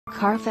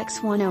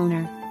Carfax One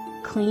owner.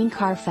 Clean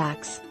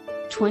Carfax.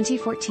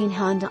 2014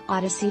 Honda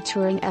Odyssey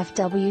Touring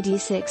FWD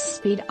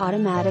 6-speed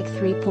automatic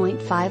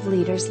 3.5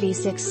 liters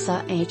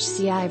V6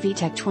 HCI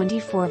VTEC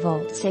 24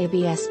 volts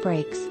ABS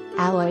brakes,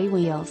 alloy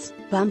wheels,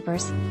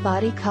 bumpers,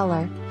 body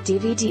color,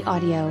 DVD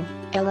audio,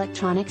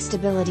 electronic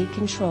stability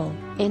control,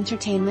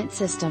 entertainment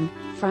system,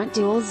 front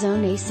dual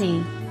zone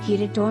AC,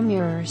 heated door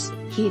mirrors,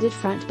 heated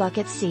front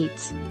bucket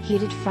seats,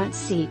 heated front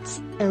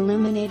seats,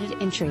 illuminated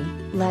entry,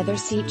 leather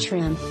seat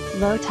trim,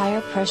 low tire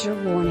pressure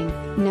warning,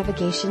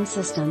 navigation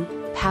system,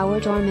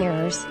 power door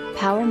mirrors,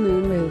 power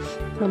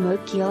moonroof,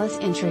 remote keyless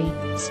entry,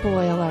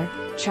 spoiler,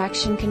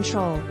 traction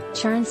control,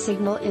 turn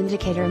signal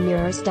indicator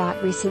mirrors.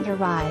 Recent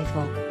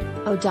arrival.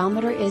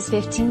 Odometer is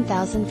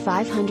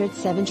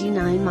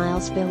 15,579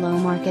 miles below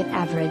market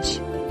average.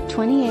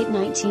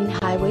 2819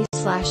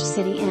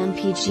 Highway/City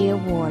MPG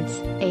Awards,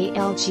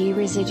 ALG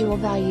Residual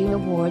Value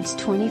Awards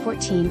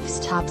 2014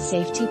 Top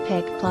Safety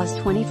Pick Plus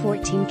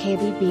 2014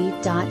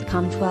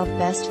 KBB.com 12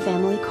 Best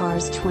Family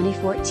Cars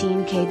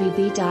 2014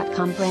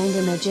 KBB.com Brand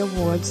Image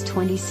Awards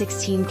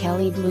 2016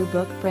 Kelley Blue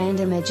Book Brand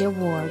Image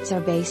Awards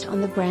are based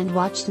on the Brand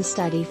Watch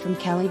study from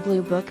Kelley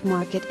Blue Book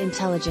Market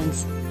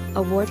Intelligence.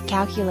 Award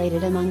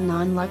calculated among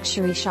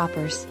non-luxury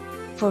shoppers.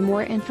 For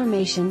more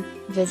information,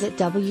 visit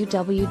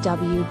www.kbb.com.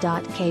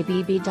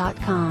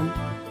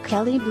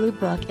 Kelley Blue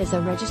Book is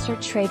a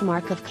registered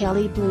trademark of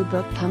Kelley Blue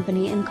Book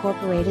Company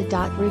Incorporated.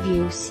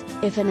 Reviews.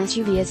 If an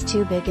SUV is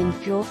too big and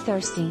fuel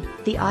thirsty,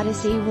 the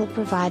Odyssey will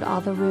provide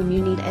all the room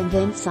you need and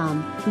then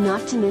some,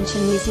 not to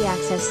mention easy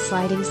access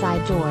sliding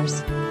side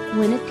doors.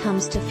 When it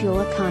comes to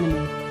fuel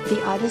economy,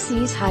 the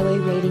Odyssey's highway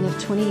rating of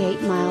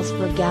 28 miles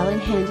per gallon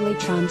handily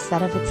trumps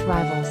that of its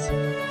rivals.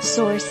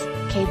 Source,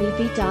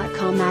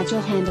 KBB.com.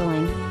 Agile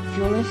handling,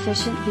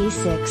 fuel-efficient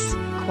V6,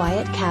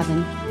 quiet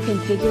cabin,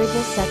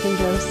 configurable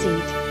second-row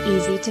seat,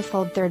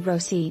 easy-to-fold third-row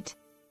seat.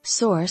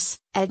 Source,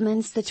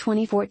 Edmunds. The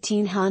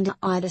 2014 Honda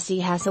Odyssey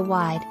has a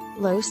wide,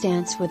 low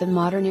stance with a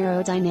modern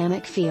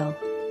aerodynamic feel.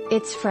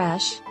 Its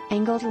fresh,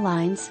 angled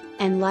lines,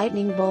 and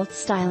lightning bolt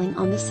styling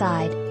on the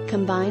side,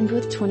 combined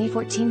with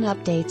 2014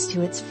 updates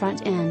to its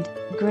front end,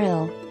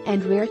 grille,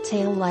 and rear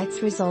tail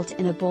lights result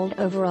in a bold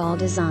overall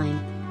design.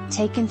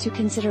 Take into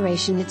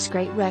consideration its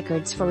great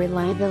records for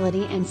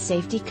reliability and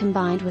safety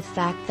combined with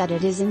fact that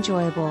it is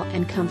enjoyable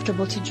and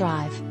comfortable to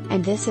drive,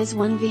 and this is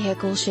one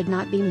vehicle should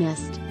not be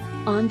missed.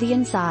 On the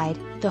inside,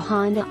 the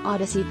Honda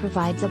Odyssey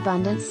provides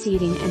abundant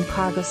seating and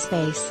cargo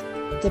space.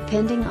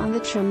 Depending on the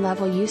trim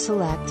level you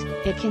select,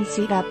 it can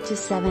seat up to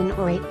 7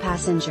 or 8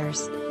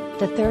 passengers.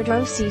 The third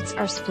row seats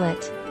are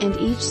split, and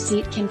each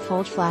seat can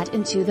fold flat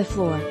into the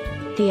floor.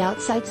 The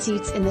outside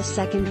seats in the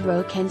second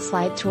row can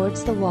slide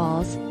towards the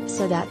walls,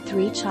 so that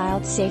 3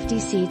 child safety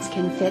seats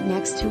can fit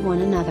next to one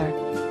another.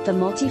 The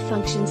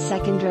multifunction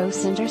second row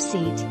center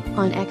seat,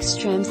 on X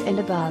trims and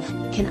above,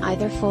 can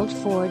either fold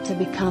forward to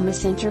become a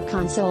center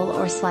console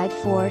or slide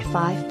forward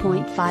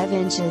 5.5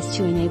 inches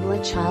to enable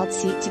a child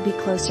seat to be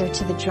closer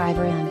to the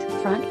driver and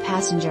front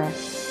passenger.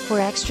 For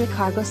extra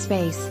cargo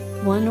space,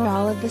 one or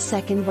all of the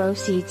second row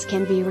seats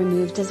can be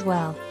removed as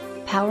well.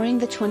 Powering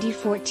the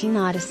 2014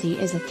 Odyssey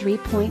is a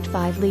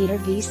 3.5-liter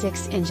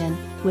V6 engine,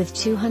 with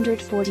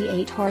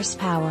 248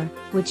 horsepower,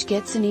 which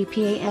gets an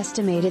EPA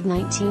estimated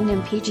 19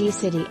 mpg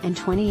city and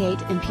 28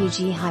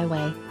 mpg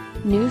highway.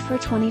 New for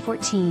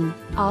 2014,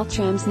 all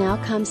trims now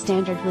come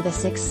standard with a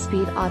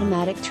 6-speed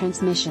automatic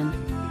transmission.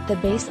 The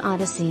base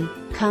Odyssey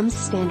comes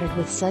standard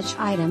with such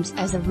items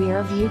as a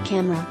rear-view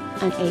camera,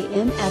 an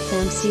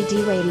AM/FM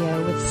CD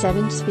radio with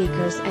 7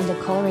 speakers and a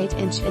color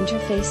 8-inch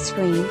interface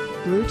screen,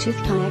 Bluetooth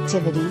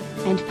connectivity,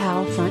 and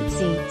power front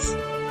seats.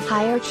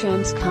 Higher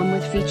trims come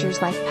with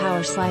features like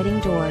power sliding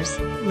doors,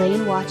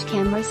 lane watch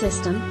camera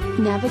system,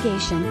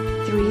 navigation,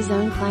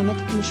 3-zone climate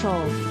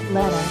control,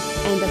 leather,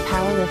 and a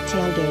power lift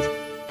tailgate.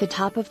 The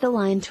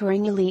top-of-the-line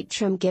Touring Elite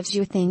trim gives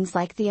you things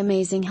like the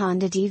amazing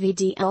Honda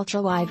DVD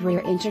ultra-wide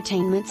rear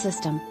entertainment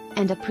system,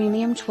 and a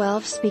premium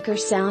 12-speaker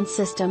sound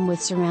system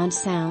with surround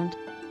sound.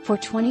 For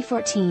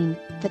 2014,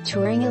 the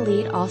Touring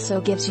Elite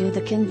also gives you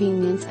the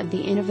convenience of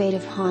the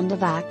innovative Honda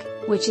Vac,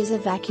 which is a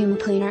vacuum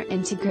cleaner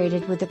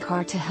integrated with the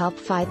car to help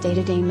fight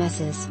day-to-day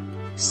messes.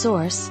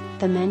 Source,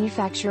 the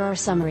manufacturer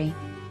summary.